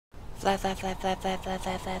Flap, flap, flap, flap, flap, flap,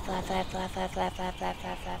 flap, flap, flap, flap, flap, flap, flap, flap, flap, flap,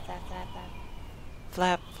 flap, flap, flap, flap.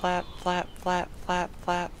 Flap, flap, flap, flap, flap,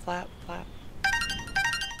 flap, flap, flap.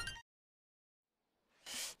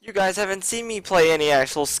 You guys haven't seen me play any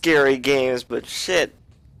actual scary games, but shit,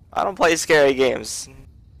 I don't play scary games.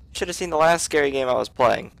 Should have seen the last scary game I was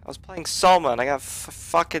playing. I was playing Soma and I got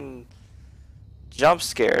fucking jump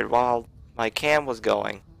scared while my cam was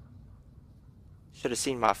going. Should have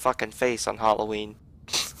seen my fucking face on Halloween.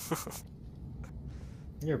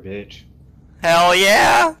 You're a bitch. Hell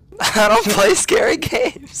yeah! I don't play scary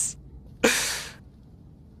games.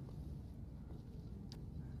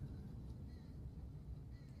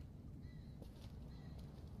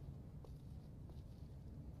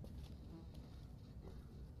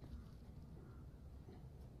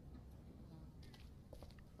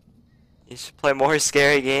 You should play more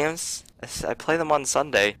scary games. I play them on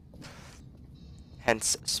Sunday.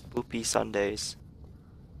 Hence, Spoopy Sundays.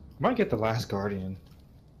 I might get the Last Guardian.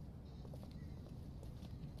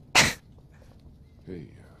 Hey,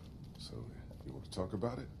 so you want to talk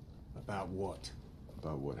about it? About what?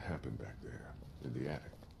 About what happened back there in the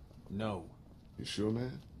attic. No. You sure,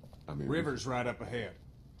 man? I mean, River's right up ahead.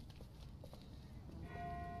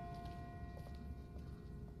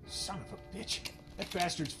 Son of a bitch. That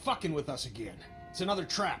bastard's fucking with us again. It's another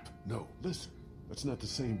trap. No, listen. That's not the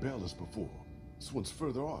same bell as before. This one's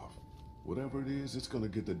further off. Whatever it is, it's gonna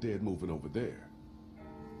get the dead moving over there.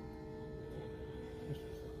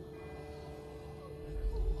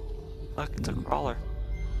 Look, it's a crawler.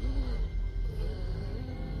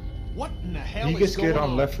 What in the hell You is get scared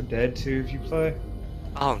going on Left 4 Dead 2 if you play?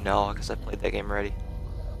 Oh no, because I played that game already.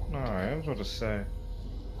 Alright, I was about to say.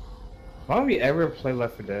 Why would we ever play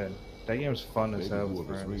Left 4 Dead? That game's fun as Maybe hell with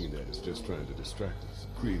whoever's friends. ringing that is just trying to distract us,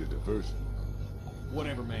 create a diversion.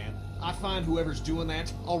 Whatever, man. I find whoever's doing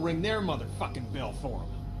that, I'll ring their motherfucking bell for them.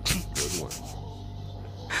 Good one.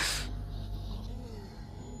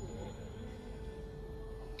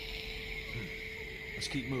 Let's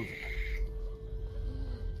keep moving.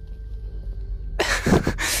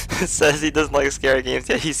 It says he doesn't like scary games,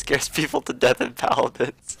 yet he scares people to death in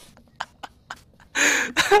Paladins.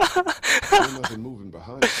 There's nothing moving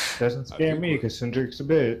behind us. Doesn't scare me because Sindrake's a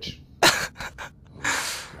bitch. Oh,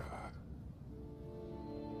 God.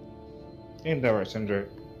 Ain't that right, Sindrake?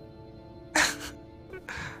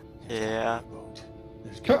 Yeah.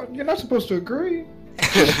 You're not supposed to agree.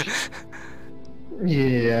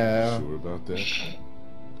 Yeah. Sure about that? Doesn't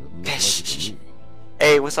look like it to me.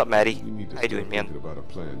 Hey, what's up, Maddie? We need to How you doing, start man? thinking about a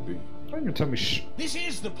plan B. Don't even tell me shh. This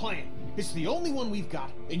is the plan. It's the only one we've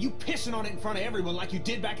got, and you pissing on it in front of everyone like you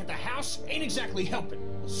did back at the house ain't exactly helping.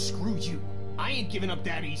 Well, screw you. I ain't giving up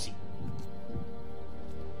that easy.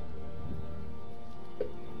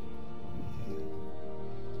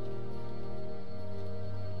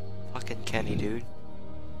 Fucking Kenny, dude.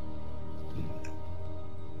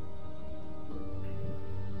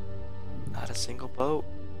 Not a single boat.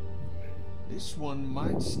 This one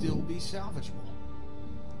might still be salvageable.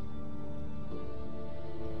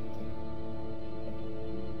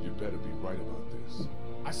 You better be right about this.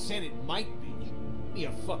 I said it might be. Give me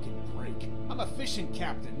a fucking break. I'm a fishing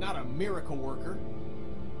captain, not a miracle worker.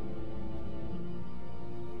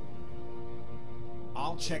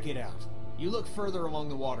 I'll check it out. You look further along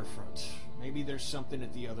the waterfront. Maybe there's something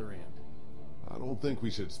at the other end. I don't think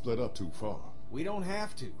we should split up too far. We don't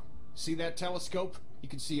have to. See that telescope? You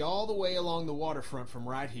can see all the way along the waterfront from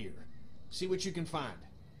right here. See what you can find.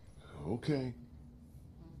 Okay.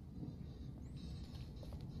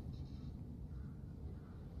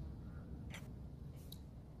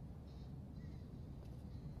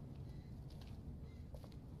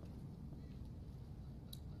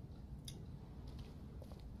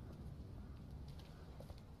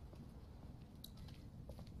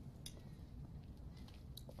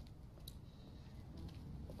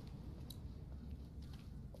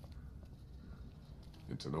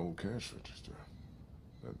 It's an old cash register.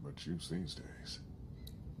 Not much use these days.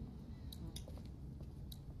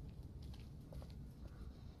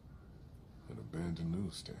 An abandoned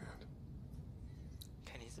newsstand.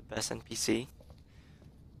 Kenny's the best NPC.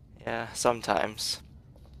 Yeah, sometimes.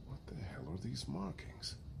 What the hell are these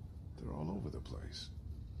markings? They're all over the place.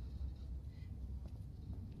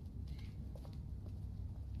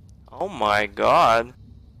 Oh my god.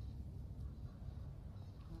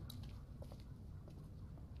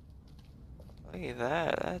 Look at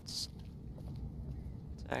that. That's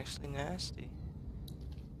actually nasty.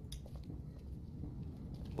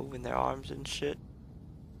 Moving their arms and shit.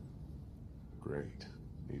 Great.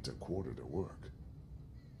 Needs a quarter to work.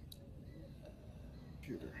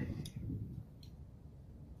 Computer.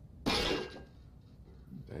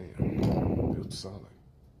 Damn, built solid.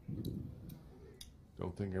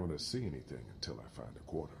 Don't think I'm gonna see anything until I find a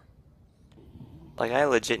quarter. Like, I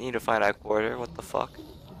legit need to find a quarter. What the fuck?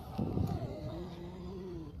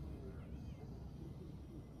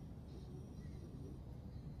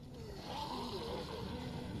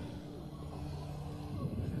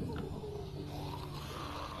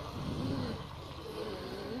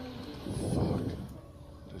 Fuck.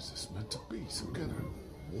 What is this meant to be? Some kind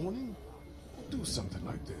of warning? Do something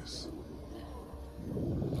like this.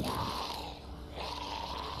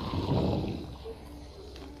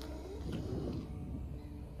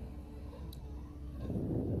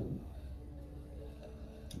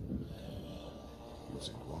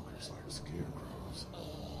 Using walkers like scarecrows.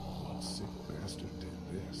 What sick bastard did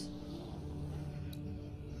this?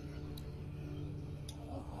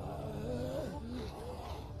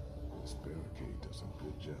 This barricade does a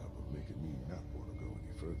good job of making me not want to go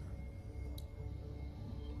any further.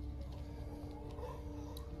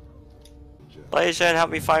 Good job. PlayStation, help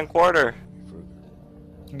me find quarter. Any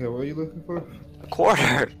further. Yeah, what are you looking for? A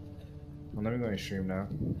quarter. Well, let me go and stream now.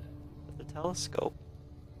 The telescope.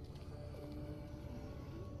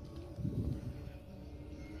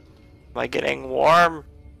 Am I getting warm?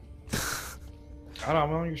 I don't know,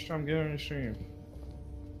 I'm on your stream. I'm getting on your stream.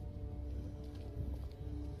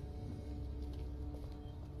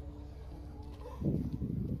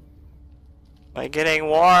 Am I getting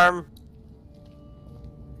warm?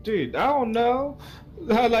 Dude, I don't know.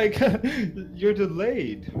 Like, you're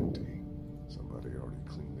delayed. Somebody already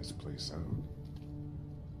cleaned this place out.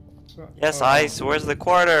 So, Yes, ice. Where's the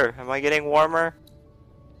quarter? Am I getting warmer?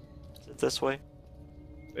 Is it this way?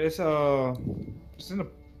 It's in a,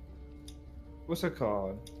 what's it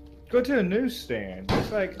called? Go to the newsstand.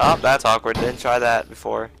 It's like, Oh, that's awkward. Didn't try that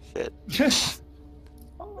before. Shit.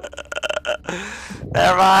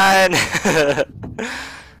 Never mind.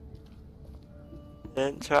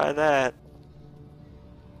 Didn't try that.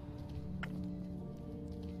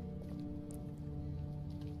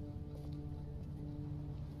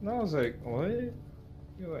 and I was like, what?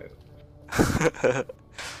 You're like, I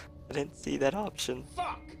didn't see that option.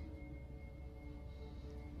 Fuck!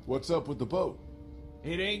 What's up with the boat?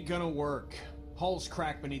 It ain't gonna work. Hull's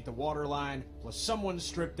cracked beneath the waterline, plus someone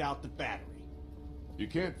stripped out the battery. You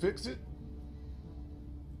can't fix it?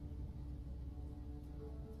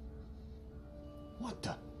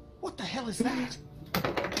 What the hell is that?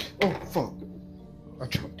 oh fuck! I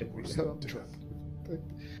dropped it. Was I'm it death?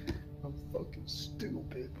 I'm fucking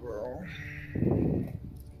stupid, bro.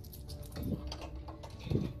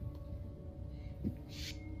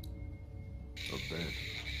 Abandoned,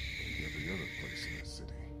 like every other place in the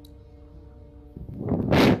city.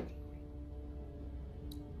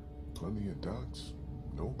 Plenty of docks,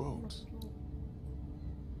 no boats.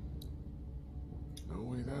 No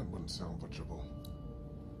way that one's salvageable.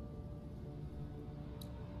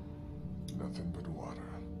 Nothing but water,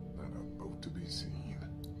 not a boat to be seen.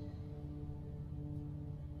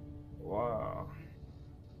 Wow.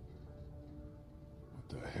 What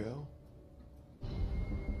the hell?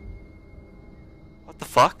 What the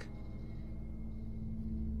fuck?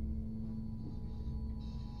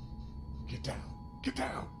 Get down! Get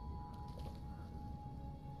down!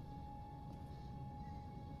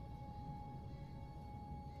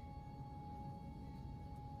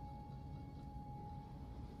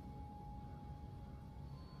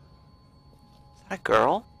 Is that a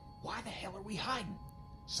girl? Why the hell are we hiding?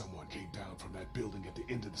 Someone came down from that building at the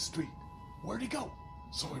end of the street. Where'd he go?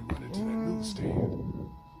 Saw him run into that newsstand.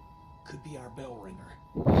 Could be our bell ringer.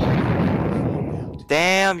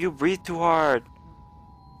 Damn, you breathe too hard.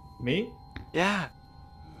 Me? Yeah.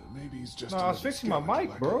 Maybe he's just. No, I was another fixing my skeleton mic,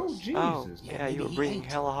 like bro. us. Jesus. Oh, yeah, you maybe were he breathing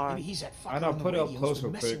ain't. hella hard. Maybe he's that I fucker know, on the put it up radios close been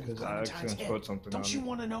real messing quick with because I Clementine's accidentally head. put something on Don't you it.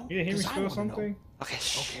 want to know? You didn't hear me 'Cause I spill wanna know. something? Okay,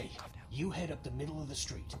 shh. Okay, you head up the middle of the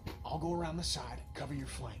street. I'll go around the side, cover your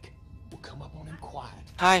flank. We'll come up on him quiet.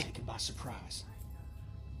 Hi. Take him by surprise.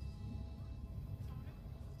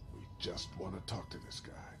 We just want to talk to this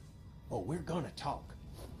guy. Oh, we're gonna talk.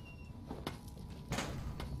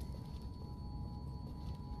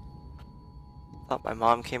 Thought my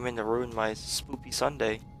mom came in to ruin my spoopy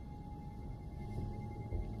Sunday.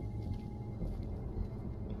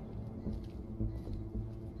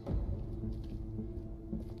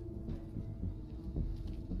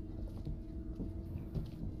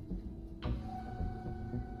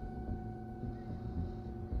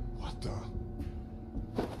 What the?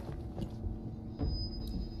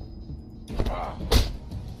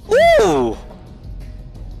 Ooh!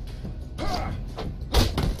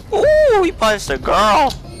 Ooh, he punched a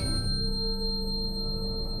girl!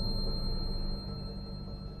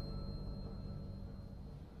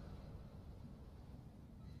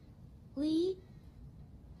 Lee?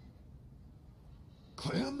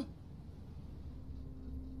 Clem?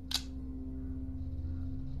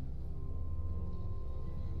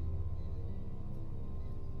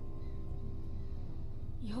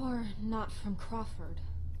 You're not from Crawford.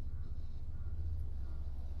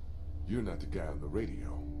 You're not the guy on the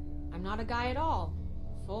radio. I'm not a guy at all.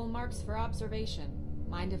 Full marks for observation.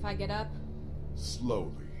 Mind if I get up?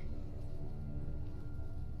 Slowly.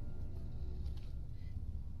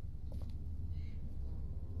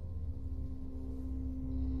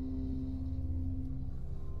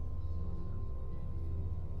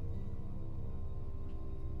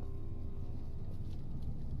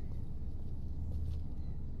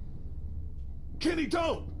 Kenny,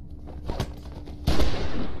 don't!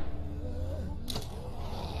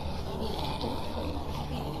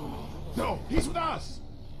 No, he's with us!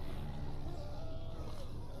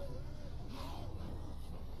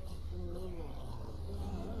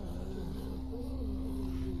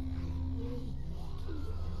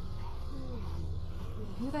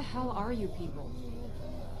 Who the hell are you people?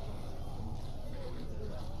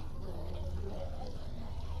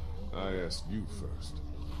 I asked you first.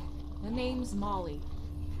 The name's Molly.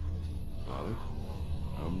 Molly?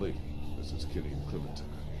 I'm Lee. This is Kenny and Clementine.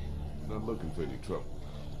 Not looking for any trouble.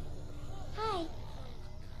 Hi.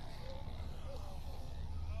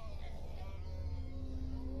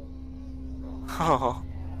 Oh.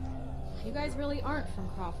 You guys really aren't from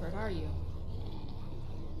Crawford, are you?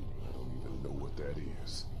 I don't even know what that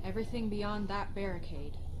is. Everything beyond that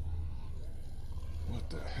barricade. What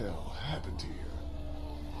the hell happened here?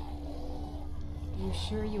 You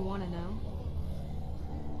sure you want to know?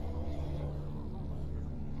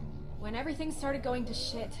 When everything started going to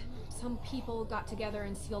shit, some people got together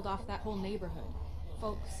and sealed off that whole neighborhood.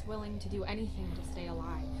 Folks willing to do anything to stay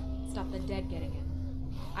alive, stop the dead getting in.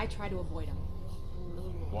 I try to avoid them.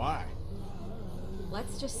 Why?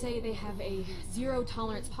 Let's just say they have a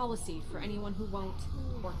zero-tolerance policy for anyone who won't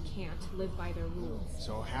or can't live by their rules.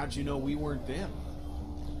 So how'd you know we weren't them?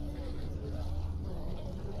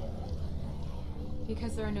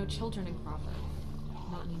 Because there are no children in Crawford.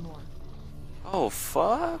 Not anymore. Oh,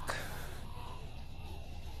 fuck.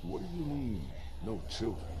 What do you mean, no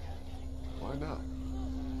children? Why not?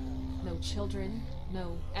 No children,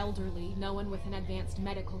 no elderly, no one with an advanced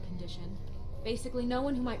medical condition. Basically, no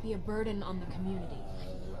one who might be a burden on the community.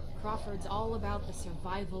 Crawford's all about the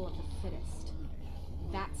survival of the fittest.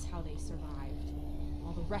 That's how they survived,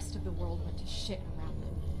 while the rest of the world went to shit around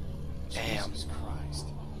them. Damn. Jesus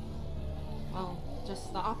Christ. Well,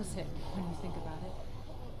 just the opposite when you think about it.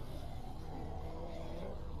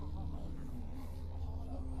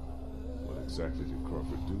 What exactly did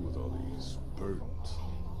Crawford do with all these burdens?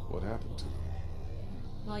 What happened to them?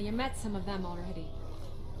 Well, you met some of them already.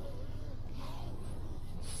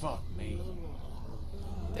 Fuck me.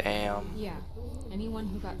 Damn. Yeah, anyone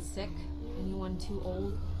who got sick, anyone too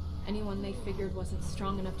old, anyone they figured wasn't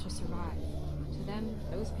strong enough to survive. To them,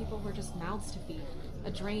 those people were just mouths to feed, a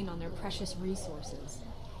drain on their precious resources.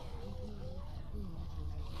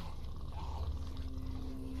 How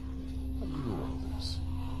do you know all this?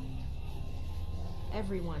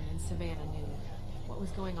 Everyone in Savannah knew. What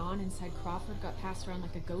was going on inside Crawford got passed around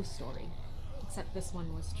like a ghost story. Except this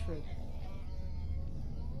one was true.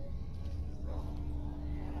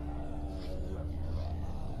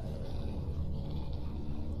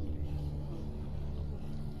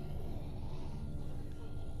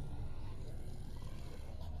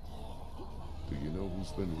 Do you know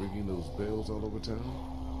who's been ringing those bells all over town?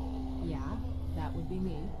 Yeah, that would be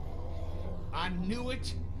me. I knew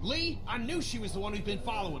it! Lee, I knew she was the one who'd been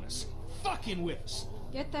following us. Fucking with us.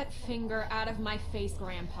 Get that finger out of my face,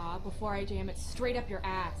 Grandpa, before I jam it straight up your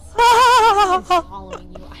ass. I'm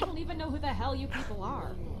following you. I don't even know who the hell you people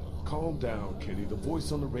are. Calm down, Kenny. The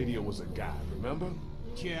voice on the radio was a guy, remember?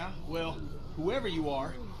 Yeah, well, whoever you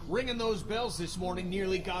are, ringing those bells this morning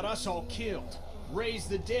nearly got us all killed. Raised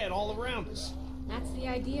the dead all around us. That's the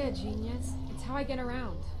idea, genius. It's how I get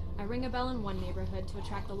around. I ring a bell in one neighborhood to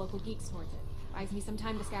attract the local geeks towards it. Buys me some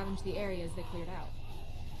time to scavenge the areas they cleared out.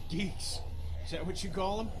 Geeks. Is that what you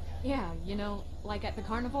call them? Yeah, you know, like at the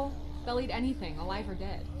carnival, they'll eat anything, alive or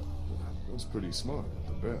dead. That's pretty smart,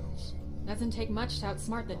 the bells. Doesn't take much to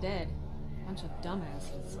outsmart the dead. Bunch of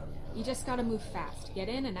dumbasses. You just gotta move fast, get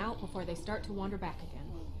in and out before they start to wander back again.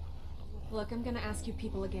 Look, I'm gonna ask you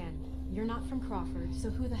people again. You're not from Crawford, so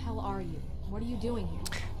who the hell are you? What are you doing here?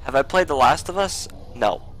 Have I played The Last of Us?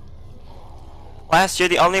 No. Last, you're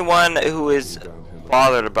the only one who is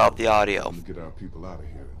bothered about the audio. Let me get our people out of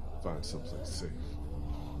here and find someplace safe.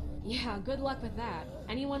 Yeah, good luck with that.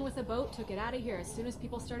 Anyone with a boat took it out of here as soon as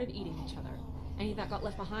people started eating each other. Any that got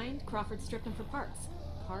left behind, Crawford stripped them for parts.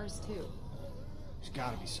 Cars, too. There's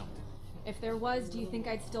gotta be something. If there was, do you think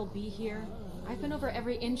I'd still be here? I've been over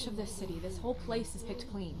every inch of this city. This whole place is picked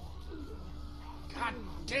clean. God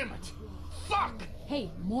damn it! Fuck! Hey,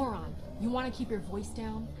 moron. You want to keep your voice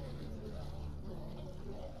down?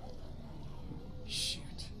 Shoot.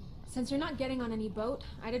 Since you're not getting on any boat,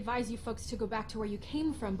 I'd advise you folks to go back to where you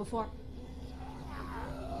came from before...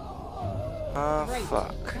 Right.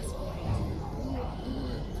 Fuck. That's great.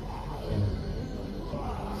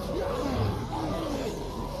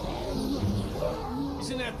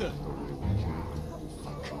 Isn't that the...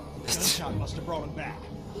 Gunshot must have brought him back.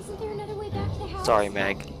 Isn't there another way back to the house? Sorry,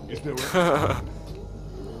 Meg. Is there a...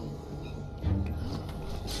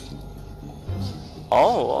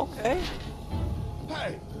 Oh, okay.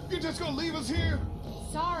 Hey, you just gonna leave us here?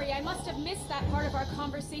 Sorry, I must have missed that part of our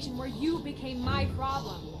conversation where you became my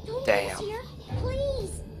problem. Don't Damn. leave us here,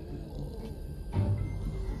 please.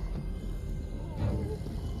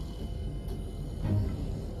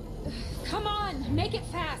 Come on, make it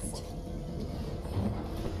fast.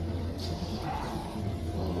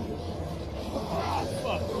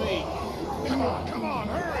 Fuck me. Come on,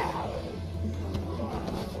 hurry!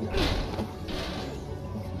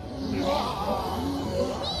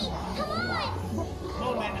 Come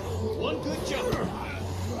on, man. One good jump.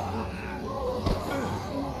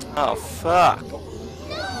 Oh, fuck.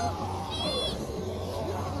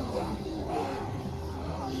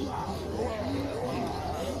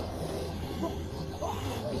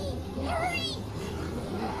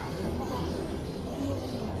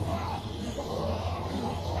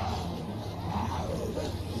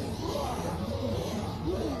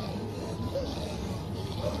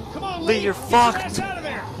 Come on, Lee, Lee. you're Get fucked. your ass out of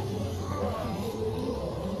there.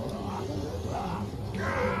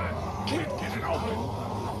 Can't get it open.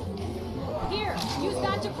 Here, use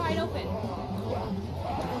that to pry it open.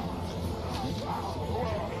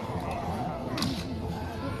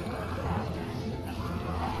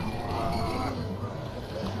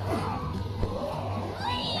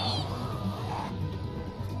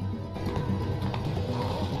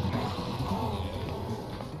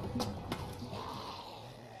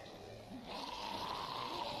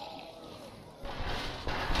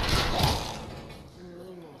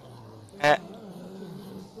 Eh.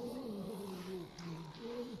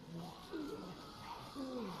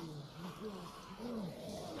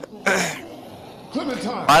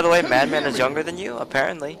 Clementine! By the way, can you Madman hear is me? younger than you,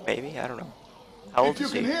 apparently. Maybe, I don't know. How old If you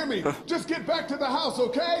is he? can hear me, just get back to the house,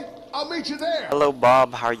 okay? I'll meet you there. Hello,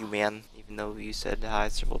 Bob. How are you, man? Even though you said hi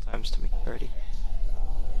several times to me already.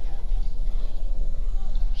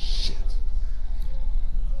 Shit.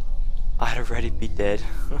 I'd already be dead.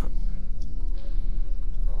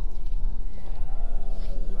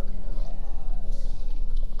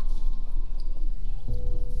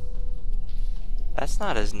 That's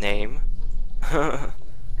not his name.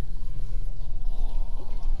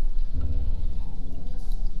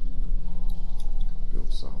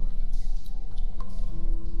 Built solid.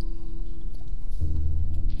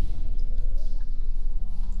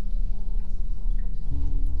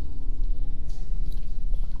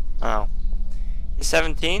 Oh. He's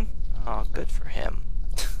 17? Oh, good for him.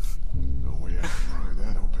 No way I can pry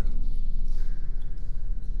that open.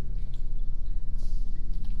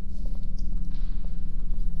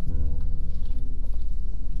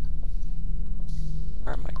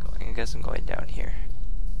 Where am I going? I guess I'm going down here.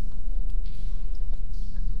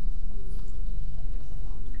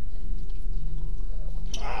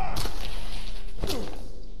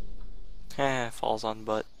 Falls on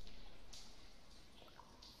butt.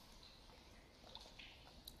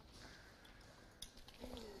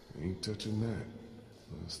 Ain't touching that.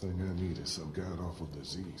 Last thing I need is some god-awful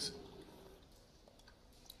disease.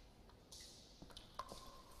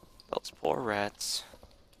 Those poor rats.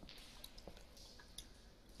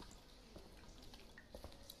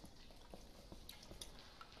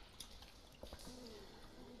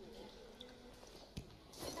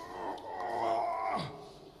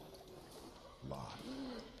 Locked.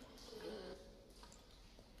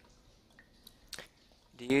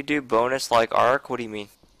 Do you do bonus like Ark? What do you mean?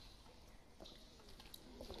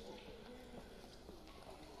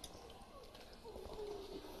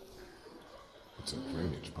 It's a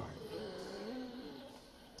drainage pipe.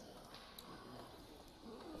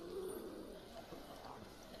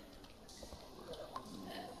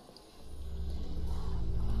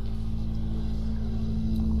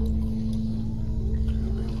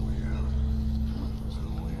 Gotta be a way out. There's no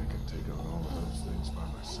way I can take on all of those things by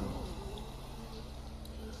myself.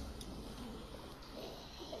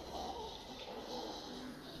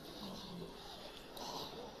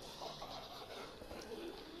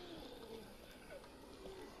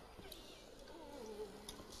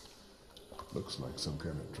 Looks like some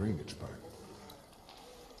kind of drainage pipe.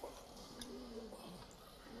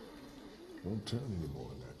 Won't turn anymore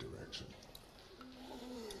in that direction.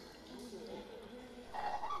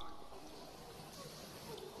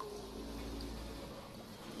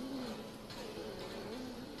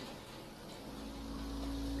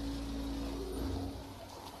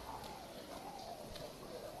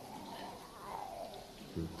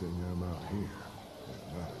 Good thing I'm out here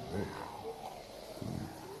and not in there.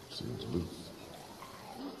 Seems loose.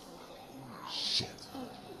 Shit.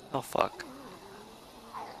 Oh fuck.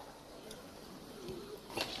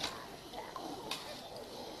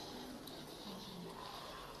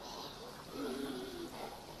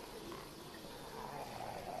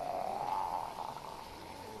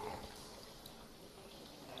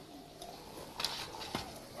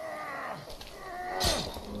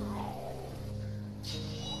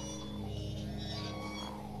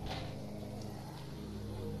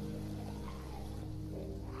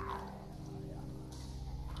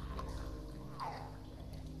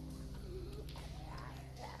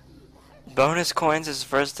 Bonus coins is the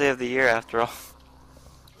first day of the year after all.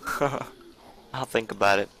 I'll think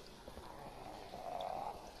about it.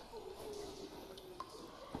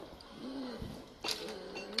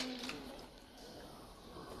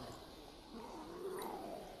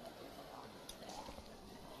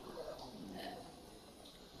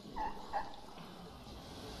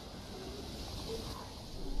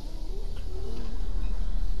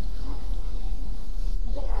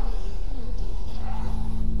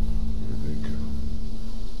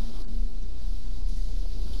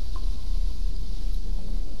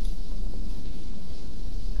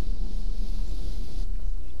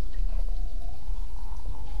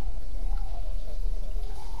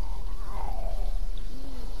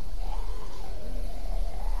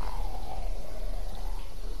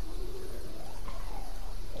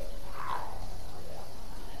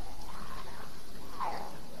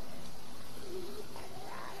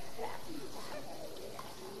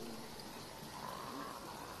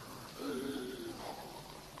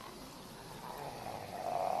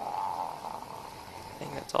 I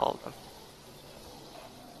think that's all of them.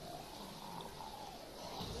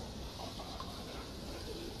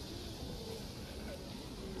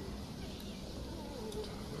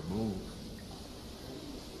 Move.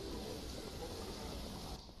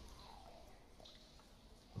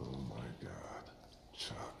 Oh my God,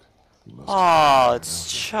 Chuck. You must Oh,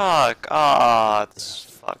 it's Chuck. Oh, it's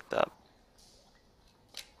fucked up.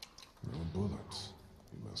 no bullets.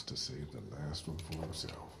 He must have saved the last one for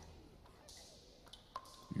himself.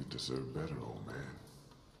 You deserve better, old man.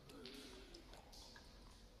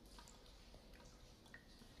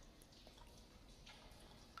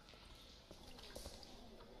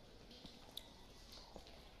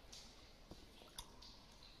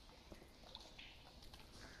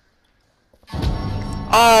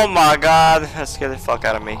 Oh my god, that scared the fuck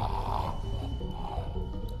out of me.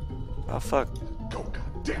 Oh fuck. Go,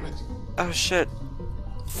 God damn it! Oh shit.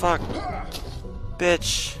 Fuck.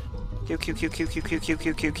 Bitch. Q Q Q Q Q Q Q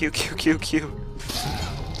Q Q Q Q Q Q.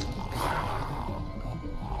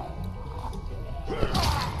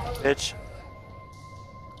 Bitch.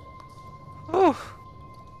 Whew.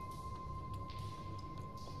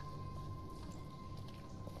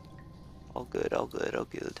 All good, all good, all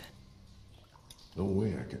good. No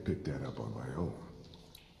way I could pick that up on my own.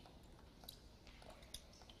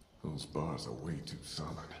 Those bars are way too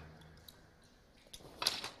solid.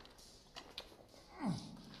 I'm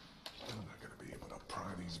not gonna be able to pry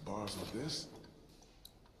these bars with this.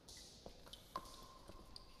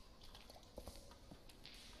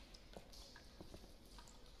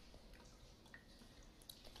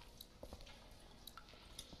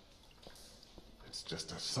 It's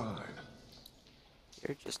just a sign.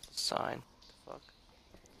 You're just a sign. Fuck.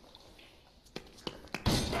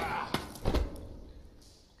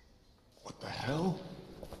 What the hell?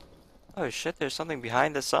 Oh shit, there's something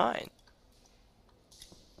behind the sign.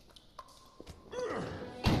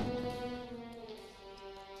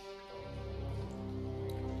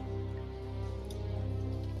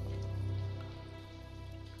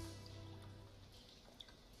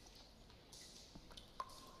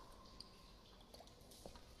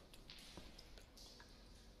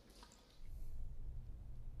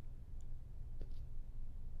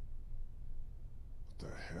 What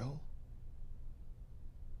the hell?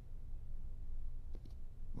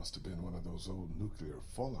 Must have been one of those old nuclear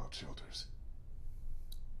fallout shelters.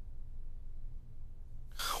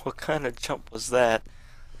 What kind of jump was that?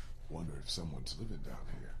 Wonder if someone's living down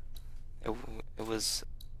here. It was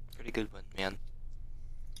a pretty good one, man.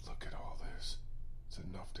 Look at all this. It's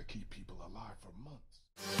enough to keep people alive for months.